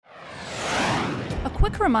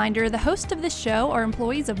Quick reminder, the hosts of this show are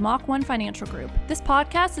employees of Mach 1 Financial Group. This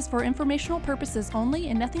podcast is for informational purposes only,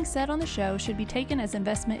 and nothing said on the show should be taken as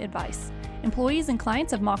investment advice. Employees and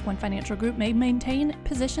clients of Mach 1 Financial Group may maintain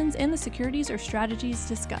positions in the securities or strategies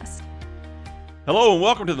discussed. Hello and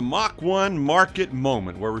welcome to the Mach 1 Market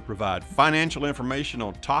Moment, where we provide financial information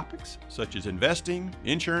on topics such as investing,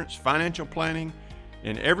 insurance, financial planning,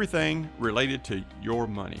 and everything related to your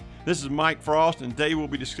money. This is Mike Frost, and today we'll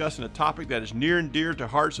be discussing a topic that is near and dear to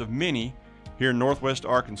hearts of many here in Northwest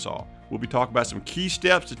Arkansas. We'll be talking about some key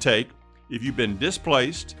steps to take if you've been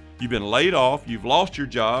displaced, you've been laid off, you've lost your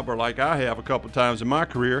job, or like I have a couple of times in my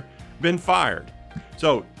career, been fired.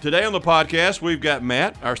 So today on the podcast, we've got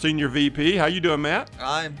Matt, our Senior VP. How you doing, Matt?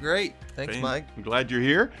 I'm great. Thanks, Mike. I'm glad you're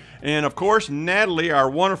here. And of course, Natalie, our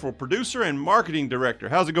wonderful producer and marketing director.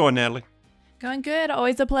 How's it going, Natalie? Going good.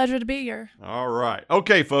 Always a pleasure to be here. All right.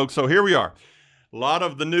 Okay, folks, so here we are. A lot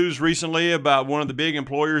of the news recently about one of the big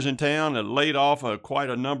employers in town that laid off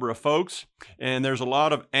quite a number of folks. And there's a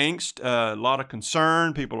lot of angst, a lot of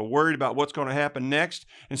concern. People are worried about what's going to happen next.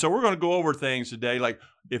 And so we're going to go over things today, like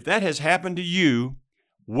if that has happened to you,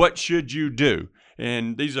 what should you do?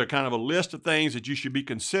 And these are kind of a list of things that you should be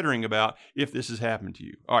considering about if this has happened to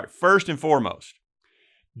you. All right, first and foremost,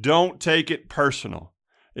 don't take it personal.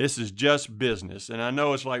 This is just business. And I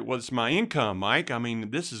know it's like, well, it's my income, Mike. I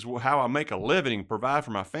mean, this is how I make a living, provide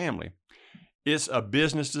for my family. It's a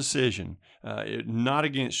business decision. Not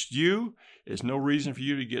against you. There's no reason for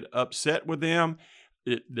you to get upset with them.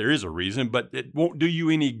 There is a reason, but it won't do you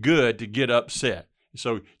any good to get upset.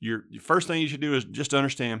 So your first thing you should do is just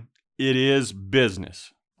understand it is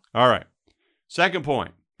business. All right. Second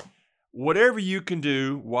point. Whatever you can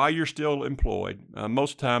do while you're still employed,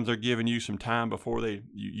 most times they're giving you some time before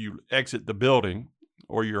you exit the building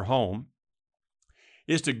or your home,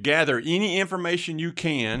 is to gather any information you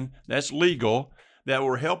can that's legal that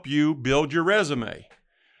will help you build your resume.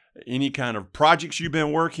 Any kind of projects you've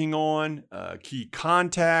been working on, key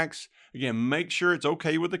contacts. Again, make sure it's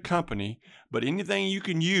okay with the company, but anything you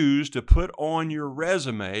can use to put on your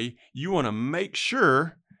resume, you want to make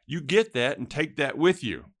sure you get that and take that with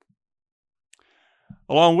you.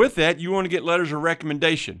 Along with that, you want to get letters of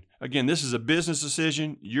recommendation. Again, this is a business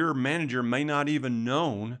decision. Your manager may not even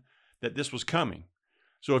known that this was coming.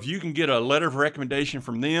 So if you can get a letter of recommendation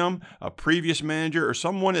from them, a previous manager, or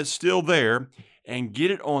someone that's still there, and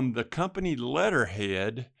get it on the company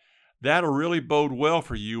letterhead, that'll really bode well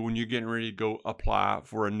for you when you're getting ready to go apply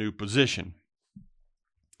for a new position.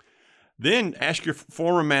 Then ask your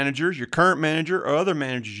former managers, your current manager, or other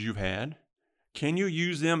managers you've had, can you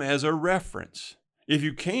use them as a reference? If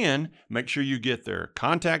you can, make sure you get their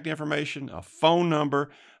contact information, a phone number,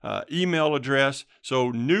 email address,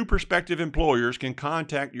 so new prospective employers can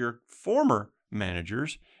contact your former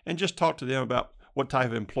managers and just talk to them about what type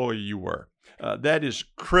of employee you were. That is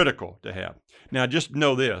critical to have. Now, just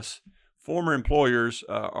know this. Former employers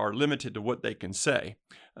are limited to what they can say,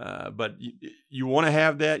 but you want to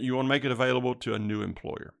have that. You want to make it available to a new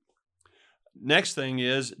employer. Next thing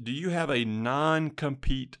is, do you have a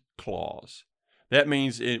non-compete clause? That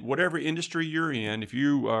means in whatever industry you're in, if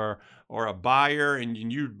you are a buyer and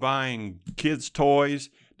you're buying kids' toys,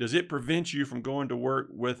 does it prevent you from going to work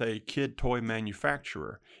with a kid toy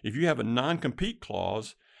manufacturer? If you have a non-compete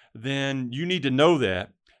clause, then you need to know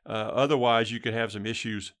that. Otherwise, you could have some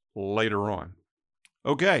issues later on.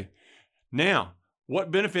 Okay, now,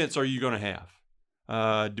 what benefits are you going to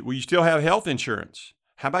have? Will you still have health insurance?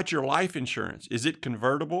 How about your life insurance? Is it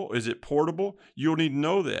convertible? Is it portable? You'll need to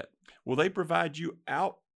know that. Will they provide you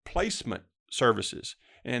outplacement services?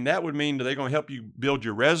 And that would mean that they're going to help you build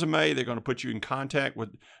your resume. They're going to put you in contact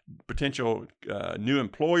with potential new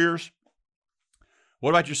employers. What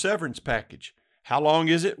about your severance package? How long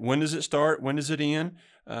is it? When does it start? When does it end?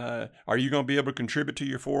 Are you going to be able to contribute to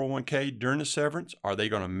your 401k during the severance? Are they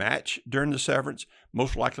going to match during the severance?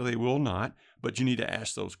 Most likely they will not, but you need to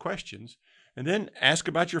ask those questions. And then ask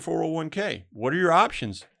about your 401k. What are your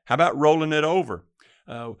options? How about rolling it over?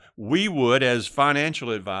 We would, as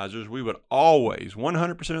financial advisors, we would always,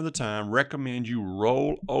 100% of the time, recommend you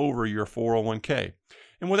roll over your 401k.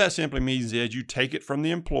 And what that simply means is you take it from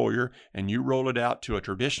the employer and you roll it out to a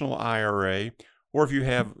traditional IRA, or if you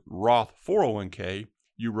have Roth 401k,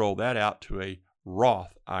 you roll that out to a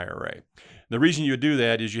Roth IRA. The reason you do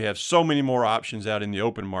that is you have so many more options out in the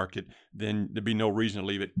open market, then there'd be no reason to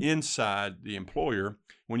leave it inside the employer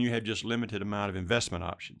when you have just limited amount of investment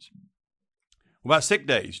options. What about sick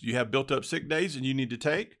days? Do you have built up sick days that you need to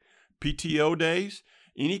take? PTO days?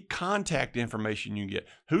 Any contact information you get?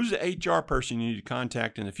 Who's the HR person you need to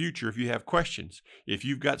contact in the future if you have questions? If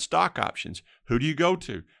you've got stock options, who do you go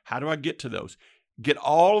to? How do I get to those? Get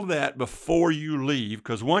all of that before you leave,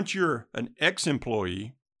 because once you're an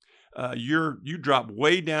ex-employee, you drop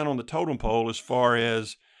way down on the totem pole as far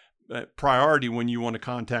as priority when you want to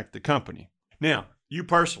contact the company. Now, you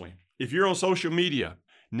personally, if you're on social media,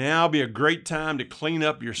 now be a great time to clean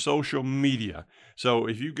up your social media. So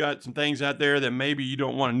if you've got some things out there that maybe you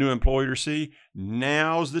don't want a new employer to see,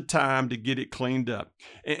 now's the time to get it cleaned up.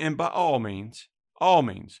 And by all means,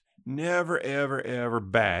 never, ever, ever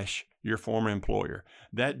bash your former employer.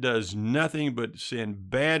 That does nothing but send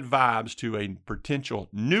bad vibes to a potential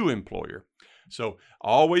new employer. So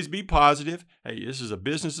always be positive. Hey, this is a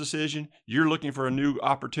business decision. You're looking for a new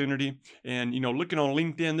opportunity. And, looking on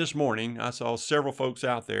LinkedIn this morning, I saw several folks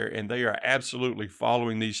out there, and they are absolutely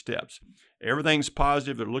following these steps. Everything's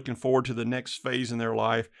positive. They're looking forward to the next phase in their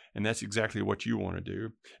life, and that's exactly what you want to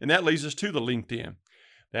do. And that leads us to the LinkedIn.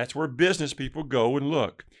 That's where business people go and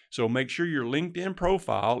look. So make sure your LinkedIn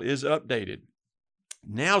profile is updated.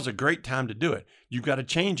 Now's a great time to do it. You've got a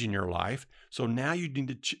change in your life, so now you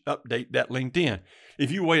need to update that LinkedIn.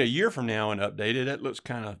 If you wait a year from now and update it, that looks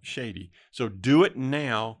kind of shady. So do it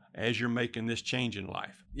now as you're making this change in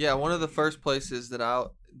life. Yeah, one of the first places that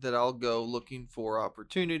I'll go looking for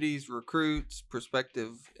opportunities, recruits,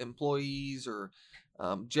 prospective employees, or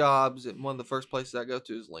jobs, and one of the first places I go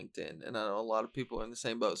to is LinkedIn. And I know a lot of people are in the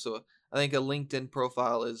same boat. So I think a LinkedIn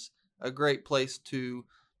profile is a great place to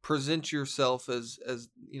present yourself as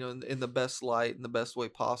in the best light and the best way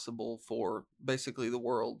possible for basically the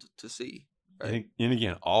world to see. Right? And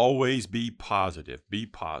again, always be positive. Be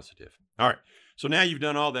positive. All right. So now you've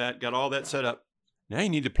done all that, got all that set up. Now you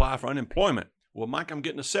need to apply for unemployment. Well, Mike, I'm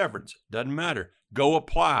getting a severance. Doesn't matter. Go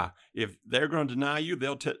apply. If they're going to deny you,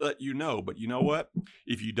 they'll let you know. But you know what?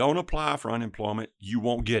 If you don't apply for unemployment, you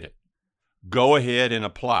won't get it. Go ahead and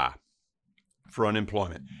apply for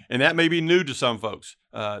unemployment. And that may be new to some folks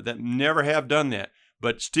that never have done that,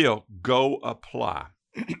 but still go apply.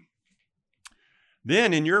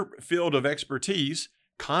 Then in your field of expertise,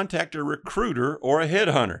 contact a recruiter or a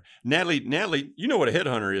headhunter. Natalie, you know what a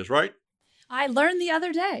headhunter is, right? I learned the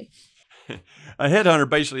other day. A headhunter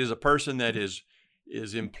basically is a person that is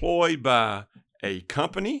employed by a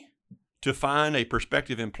company to find a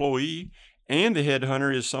prospective employee, and the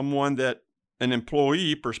headhunter is someone that an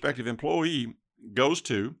prospective employee goes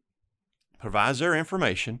to, provides their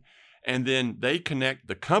information, and then they connect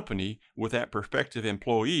the company with that prospective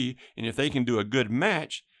employee. And if they can do a good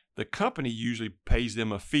match, the company usually pays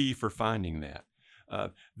them a fee for finding that.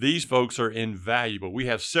 These folks are invaluable. We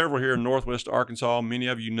have several here in Northwest Arkansas. Many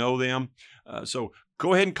of you know them. So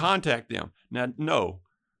go ahead and contact them. Now, know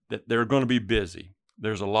that they're going to be busy.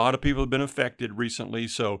 There's a lot of people who have been affected recently.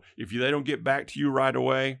 So if they don't get back to you right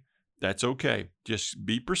away, that's okay. Just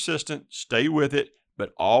be persistent, stay with it,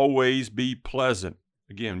 but always be pleasant.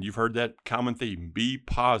 Again, you've heard that common theme, be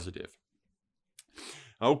positive.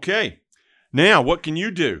 Okay, now what can you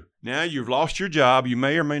do? Now you've lost your job. You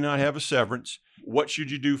may or may not have a severance. What should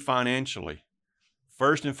you do financially?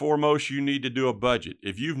 First and foremost, you need to do a budget.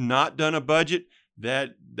 If you've not done a budget,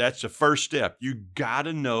 that's the first step. You got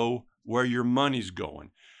to know where your money's going.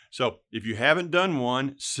 So if you haven't done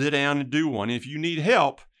one, sit down and do one. If you need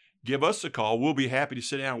help, give us a call. We'll be happy to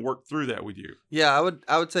sit down and work through that with you. Yeah,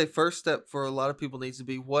 I would say first step for a lot of people needs to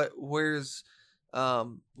be where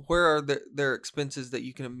are their expenses that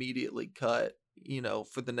you can immediately cut,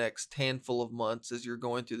 for the next handful of months as you're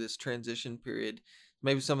going through this transition period.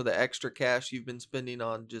 Maybe some of the extra cash you've been spending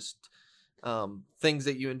on just things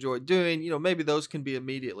that you enjoy doing, maybe those can be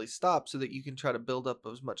immediately stopped so that you can try to build up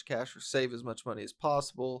as much cash or save as much money as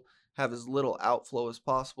possible, have as little outflow as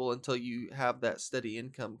possible until you have that steady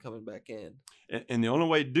income coming back in. And the only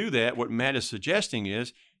way to do that, what Matt is suggesting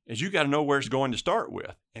is you got to know where it's going to start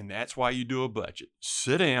with. And that's why you do a budget.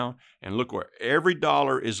 Sit down and look where every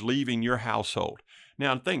dollar is leaving your household.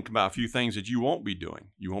 Now, think about a few things that you won't be doing.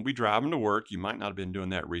 You won't be driving to work. You might not have been doing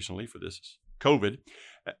that recently for this COVID.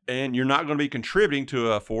 And you're not going to be contributing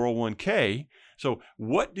to a 401k. So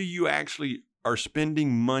what do you actually are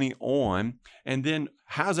spending money on? And then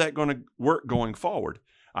how's that going to work going forward?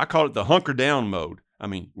 I call it the hunker down mode. I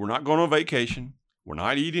mean, we're not going on vacation. We're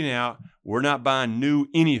not eating out. We're not buying new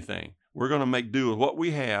anything. We're going to make do with what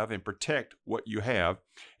we have and protect what you have.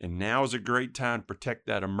 And now is a great time to protect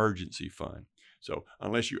that emergency fund. So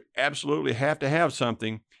unless you absolutely have to have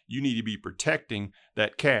something, you need to be protecting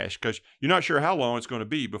that cash because you're not sure how long it's going to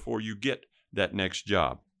be before you get that next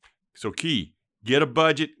job. So key, get a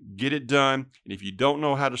budget, get it done. And if you don't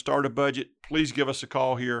know how to start a budget, please give us a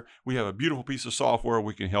call here. We have a beautiful piece of software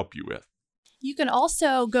we can help you with. You can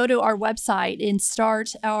also go to our website and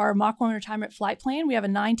start our Mach 1 retirement flight plan. We have a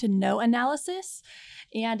 9 to no analysis,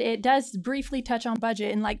 and it does briefly touch on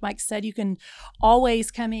budget. And like Mike said, you can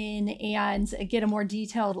always come in and get a more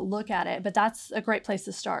detailed look at it, but that's a great place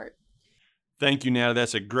to start. Thank you, Natalie.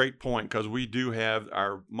 That's a great point because we do have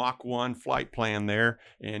our Mach 1 flight plan there,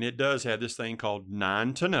 and it does have this thing called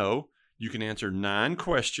 9 to no. You can answer 9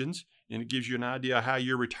 questions, and it gives you an idea of how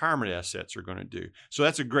your retirement assets are going to do. So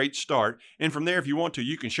that's a great start. And from there, if you want to,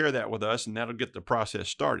 you can share that with us, and that'll get the process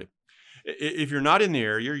started. If you're not in the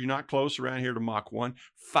area, you're not close around here to Mach 1,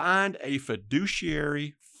 find a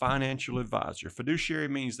fiduciary financial advisor. Fiduciary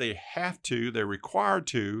means they're required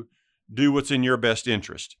to do what's in your best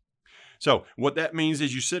interest. So what that means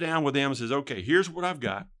is you sit down with them and says, okay, here's what I've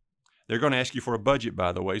got. They're going to ask you for a budget,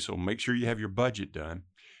 by the way, so make sure you have your budget done.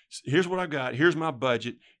 Here's what I've got. Here's my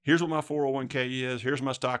budget. Here's what my 401k is. Here's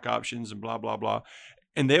my stock options and blah, blah, blah.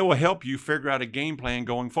 And they will help you figure out a game plan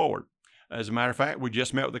going forward. As a matter of fact, we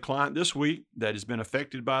just met with a client this week that has been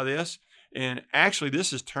affected by this. And actually,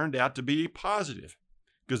 this has turned out to be positive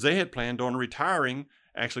because they had planned on retiring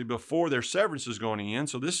actually before their severance is going in.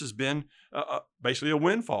 So this has been basically a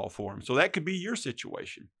windfall for them. So that could be your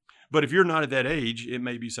situation. But if you're not at that age, it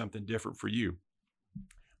may be something different for you.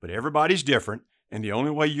 But everybody's different. And the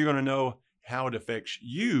only way you're going to know how it affects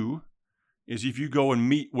you is if you go and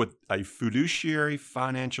meet with a fiduciary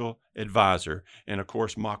financial advisor. And of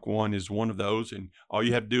course, Mach 1 is one of those. And all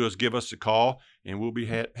you have to do is give us a call and we'll be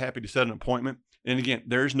happy to set an appointment. And again,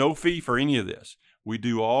 there's no fee for any of this. We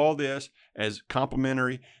do all this as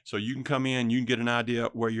complimentary. So you can come in, you can get an idea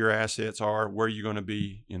where your assets are, where you're going to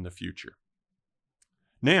be in the future.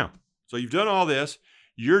 Now, so you've done all this.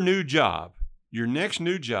 Your next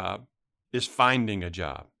new job is finding a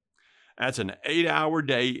job. That's an 8-hour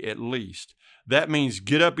day at least. That means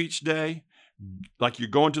get up each day like you're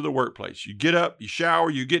going to the workplace. You get up, you shower,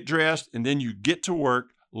 you get dressed, and then you get to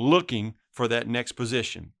work looking for that next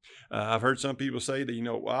position. I've heard some people say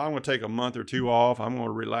that, well, I'm going to take a month or 2 off. I'm going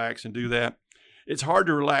to relax and do that. It's hard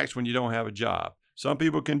to relax when you don't have a job. Some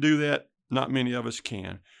people can do that. Not many of us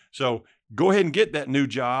can. So go ahead and get that new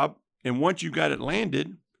job. And once you got it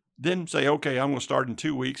landed, then say, okay, I'm going to start in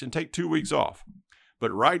 2 weeks and take 2 weeks off.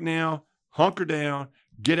 But right now, hunker down,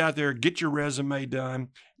 get out there, get your resume done,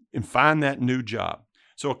 and find that new job.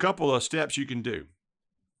 So a couple of steps you can do.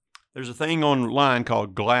 There's a thing online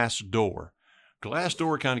called Glassdoor.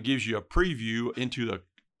 Glassdoor kind of gives you a preview into the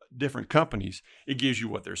different companies. It gives you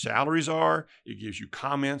what their salaries are. It gives you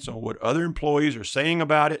comments on what other employees are saying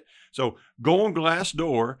about it. So go on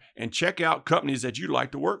Glassdoor and check out companies that you'd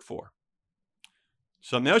like to work for.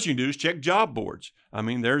 Something else you can do is check job boards. I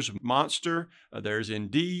mean, there's Monster, there's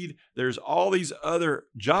Indeed, there's all these other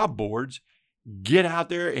job boards. Get out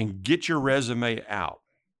there and get your resume out,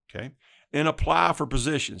 okay? And apply for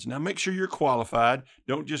positions. Now, make sure you're qualified.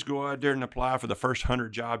 Don't just go out there and apply for the first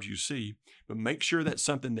 100 jobs you see, but make sure that's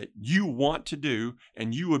something that you want to do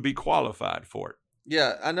and you would be qualified for it.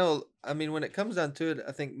 Yeah, I know. I mean, when it comes down to it,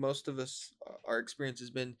 I think most of us, our experience has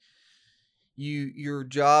been your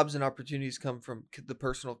jobs and opportunities come from the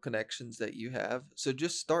personal connections that you have. So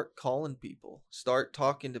just start calling people, start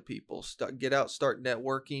talking to people, get out, start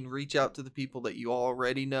networking, reach out to the people that you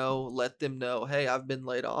already know, let them know, hey, I've been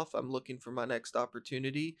laid off. I'm looking for my next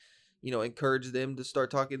opportunity. Encourage them to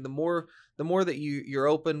start talking. The more that you're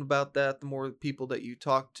open about that, the more people that you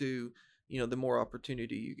talk to, the more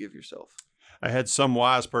opportunity you give yourself. I had some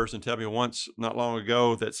wise person tell me once not long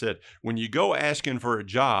ago that said, when you go asking for a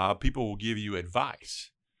job, people will give you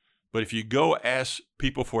advice. But if you go ask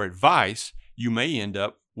people for advice, you may end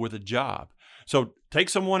up with a job. So take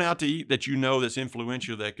someone out to eat that that's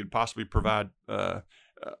influential that could possibly provide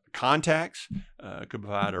contacts, could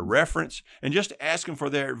provide a reference, and just ask them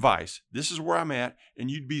for their advice. This is where I'm at,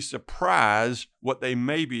 and you'd be surprised what they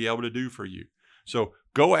may be able to do for you. So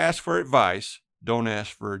go ask for advice. Don't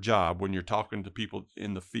ask for a job when you're talking to people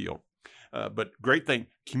in the field. But great thing,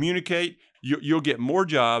 communicate. You'll get more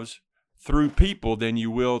jobs through people than you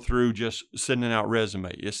will through just sending out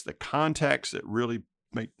resume. It's the contacts that really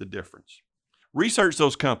make the difference. Research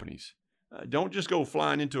those companies. Don't just go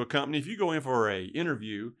flying into a company. If you go in for an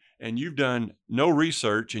interview and you've done no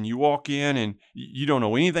research and you walk in and you don't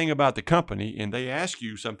know anything about the company and they ask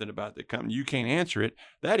you something about the company, you can't answer it,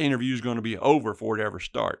 that interview is going to be over before it ever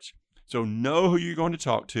starts. So know who you're going to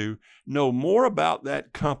talk to, know more about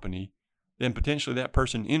that company than potentially that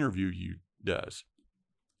person interviewing you does.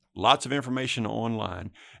 Lots of information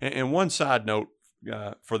online. And one side note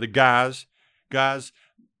for the guys,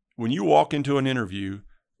 when you walk into an interview,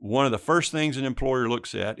 one of the first things an employer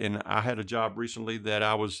looks at, and I had a job recently that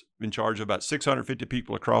I was in charge of about 650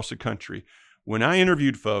 people across the country. When I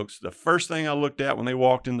interviewed folks, the first thing I looked at when they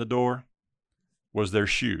walked in the door was their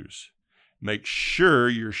shoes. Make sure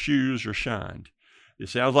your shoes are shined. It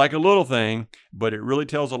sounds like a little thing, but it really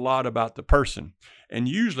tells a lot about the person. And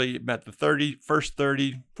usually about the first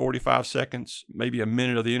 30, 45 seconds, maybe a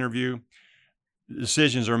minute of the interview,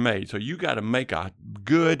 decisions are made. So you got to make a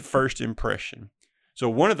good first impression. So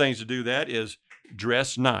one of the things to do that is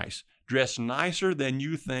dress nice. Dress nicer than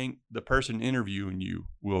you think the person interviewing you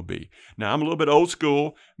will be. Now, I'm a little bit old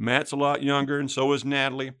school. Matt's a lot younger, and so is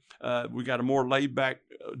Natalie. We got a more laid-back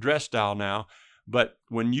dress style now. But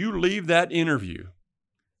when you leave that interview,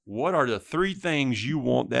 what are the 3 things you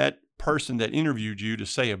want that person that interviewed you to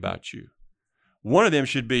say about you? One of them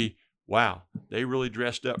should be, wow, they really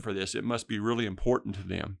dressed up for this. It must be really important to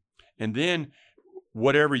them. And then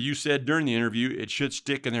whatever you said during the interview, it should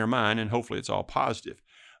stick in their mind, and hopefully it's all positive.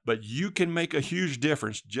 But you can make a huge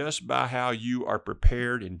difference just by how you are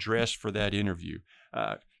prepared and dressed for that interview.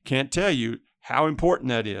 Can't tell you how important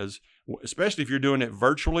that is, especially if you're doing it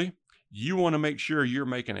virtually. You want to make sure you're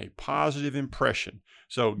making a positive impression.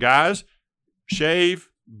 So guys, shave,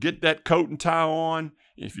 get that coat and tie on.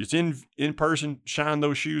 If it's in person, shine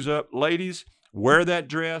those shoes up. Ladies, wear that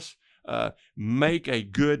dress. Make a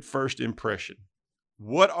good first impression.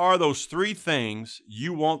 What are those 3 things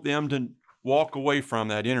you want them to walk away from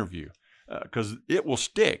that interview? Because it will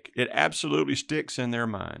stick. It absolutely sticks in their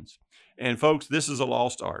minds. And folks, this is a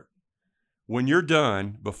lost art. When you're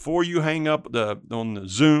done, before you hang up on the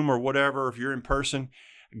Zoom or whatever, if you're in person,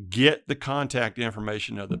 get the contact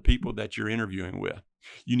information of the people that you're interviewing with.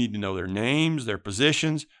 You need to know their names, their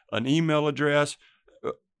positions, an email address,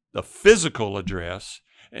 the physical address,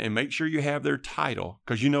 and make sure you have their title.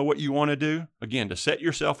 Because you know what you want to do? Again, to set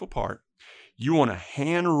yourself apart, you want to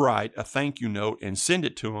handwrite a thank you note and send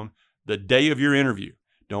it to them the day of your interview.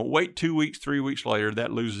 Don't wait 2 weeks, 3 weeks later.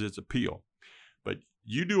 That loses its appeal. But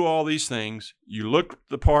you do all these things. You look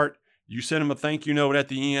the part. You send them a thank you note at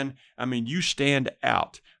the end. I mean, you stand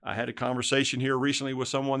out. I had a conversation here recently with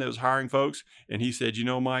someone that was hiring folks, and he said, you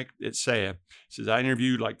know, Mike, it's sad. He says, I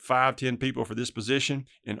interviewed like 5, 10 people for this position,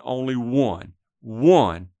 and only one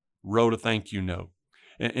wrote a thank you note.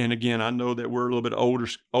 And again, I know that we're a little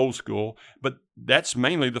bit old school, but that's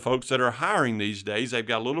mainly the folks that are hiring these days. They've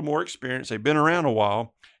got a little more experience. They've been around a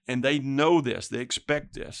while, and they know this. They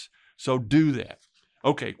expect this. So do that.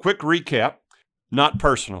 Okay, quick recap. Not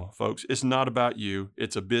personal, folks. It's not about you.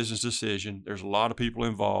 It's a business decision. There's a lot of people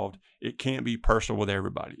involved. It can't be personal with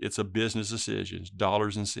everybody. It's a business decision,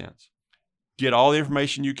 dollars and cents. Get all the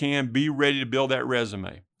information you can. Be ready to build that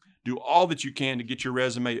resume. Do all that you can to get your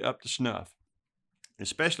resume up to snuff.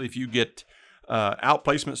 Especially if you get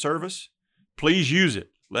outplacement service, please use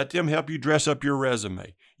it. Let them help you dress up your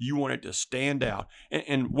resume. You want it to stand out.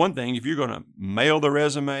 And one thing, if you're going to mail the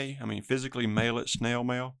resume, physically mail it, snail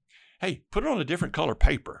mail, hey, put it on a different color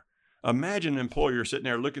paper. Imagine an employer sitting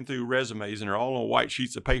there looking through resumes and they're all on white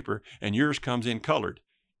sheets of paper and yours comes in colored.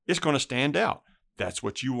 It's going to stand out. That's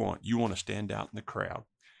what you want. You want to stand out in the crowd.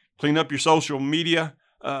 Clean up your social media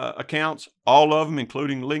accounts, all of them,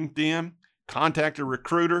 including LinkedIn. Contact a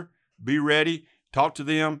recruiter. Be ready. Talk to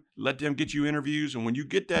them. Let them get you interviews. And when you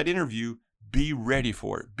get that interview, be ready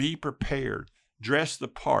for it. Be prepared. Dress the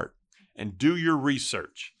part and do your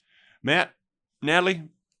research. Matt, Natalie,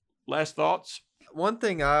 last thoughts? One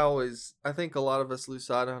thing I think a lot of us lose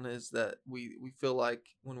sight on is that we feel like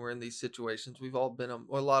when we're in these situations, we've all been,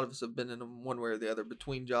 or a lot of us have been in them one way or the other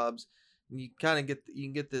between jobs. And you can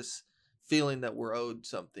get this feeling that we're owed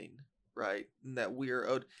something, right? And that we are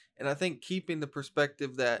owed. And I think keeping the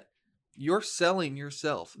perspective that you're selling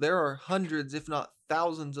yourself. There are hundreds, if not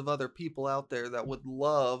thousands of other people out there that would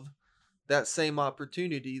love that same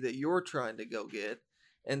opportunity that you're trying to go get.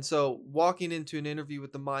 And so walking into an interview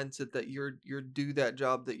with the mindset that you're due that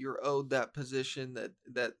job, that you're owed that position,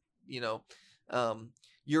 that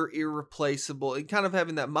you're irreplaceable, and kind of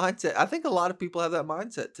having that mindset. I think a lot of people have that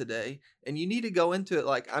mindset today, and you need to go into it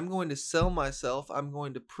like, I'm going to sell myself. I'm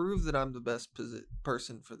going to prove that I'm the best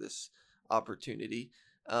person for this opportunity,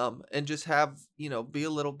 and just have, be a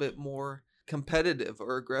little bit more competitive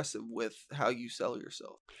or aggressive with how you sell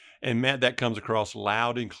yourself. And Matt, that comes across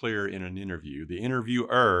loud and clear in an interview. The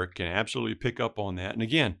interviewer can absolutely pick up on that. And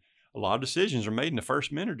again, a lot of decisions are made in the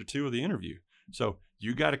first minute or two of the interview. So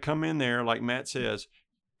you got to come in there, like Matt says,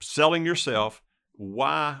 selling yourself,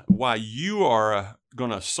 why you are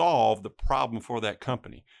going to solve the problem for that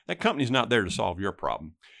company. That company's not there to solve your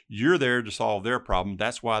problem. You're there to solve their problem.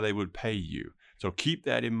 That's why they would pay you. So keep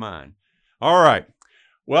that in mind. All right.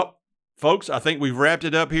 Well, Folks, I think we've wrapped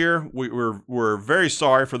it up here. We're very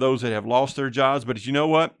sorry for those that have lost their jobs, but you know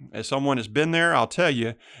what? As someone that's been there, I'll tell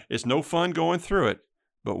you, it's no fun going through it.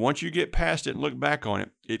 But once you get past it and look back on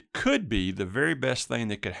it, it could be the very best thing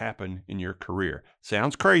that could happen in your career.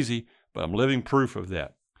 Sounds crazy, but I'm living proof of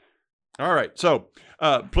that. All right, so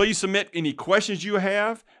please submit any questions you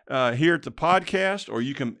have here at the podcast, or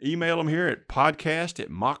you can email them here at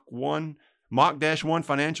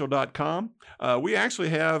podcast@mock-1financial.com. We actually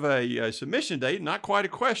have a submission date, not quite a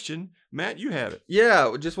question. Matt, you have it.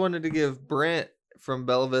 Yeah, just wanted to give Brent from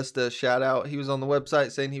Bella Vista a shout out. He was on the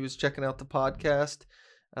website saying he was checking out the podcast,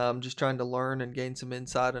 just trying to learn and gain some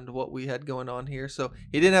insight into what we had going on here. So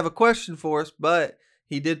he didn't have a question for us, but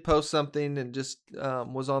he did post something and just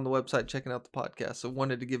was on the website checking out the podcast. So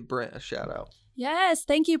wanted to give Brent a shout out. Yes,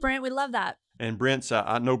 thank you, Brent. We love that. And Brent's,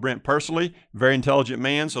 I know Brent personally, very intelligent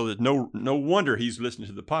man, so there's no wonder he's listening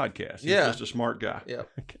to the podcast. He's just a smart guy. Yeah.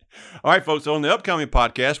 Okay. All right, folks, so on the upcoming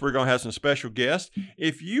podcast, we're going to have some special guests.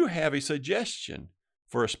 If you have a suggestion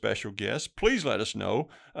for a special guest, please let us know.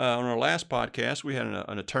 On our last podcast, we had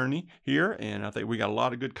an attorney here, and I think we got a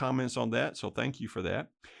lot of good comments on that, so thank you for that.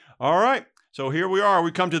 All right, so here we are.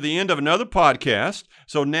 We come to the end of another podcast.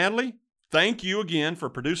 So, Natalie, thank you again for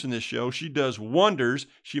producing this show. She does wonders.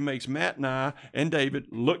 She makes Matt and I and David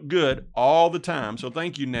look good all the time. So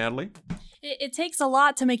thank you, Natalie. It takes a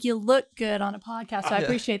lot to make you look good on a podcast, so I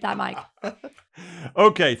appreciate that, Mike.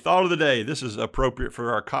 Okay, thought of the day. This is appropriate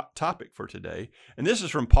for our topic for today. And this is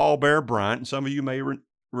from Paul Bear Bryant. And some of you may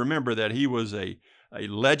remember that he was a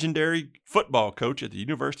legendary football coach at the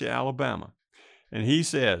University of Alabama. And he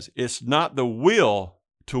says, it's not the will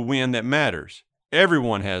to win that matters.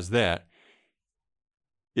 Everyone has that.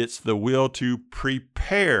 It's the will to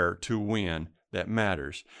prepare to win that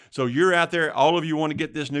matters. So you're out there, all of you want to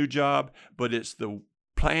get this new job, but it's the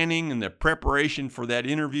planning and the preparation for that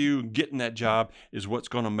interview and getting that job is what's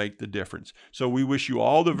going to make the difference. So we wish you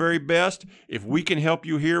all the very best. If we can help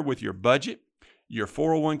you here with your budget, your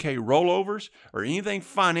 401k rollovers, or anything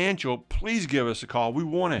financial, please give us a call. We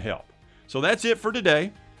want to help. So that's it for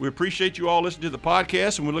today. We appreciate you all listening to the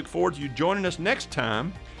podcast, and we look forward to you joining us next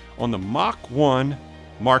time on the Mach 1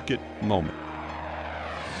 Market Moment.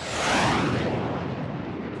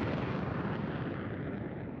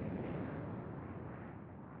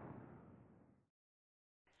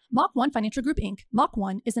 Mach 1 Financial Group, Inc., Mach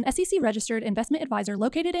 1, is an SEC-registered investment advisor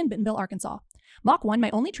located in Bentonville, Arkansas. Mach 1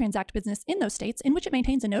 may only transact business in those states in which it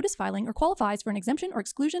maintains a notice filing or qualifies for an exemption or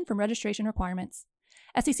exclusion from registration requirements.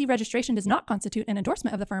 SEC registration does not constitute an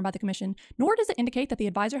endorsement of the firm by the Commission, nor does it indicate that the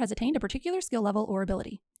advisor has attained a particular skill level or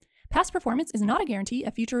ability. Past performance is not a guarantee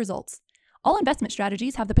of future results. All investment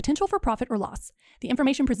strategies have the potential for profit or loss. The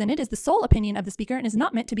information presented is the sole opinion of the speaker and is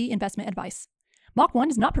not meant to be investment advice. Mach 1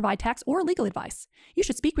 does not provide tax or legal advice. You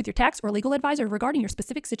should speak with your tax or legal advisor regarding your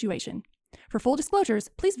specific situation. For full disclosures,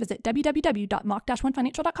 please visit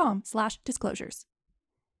www.mock-1financial.com/disclosures.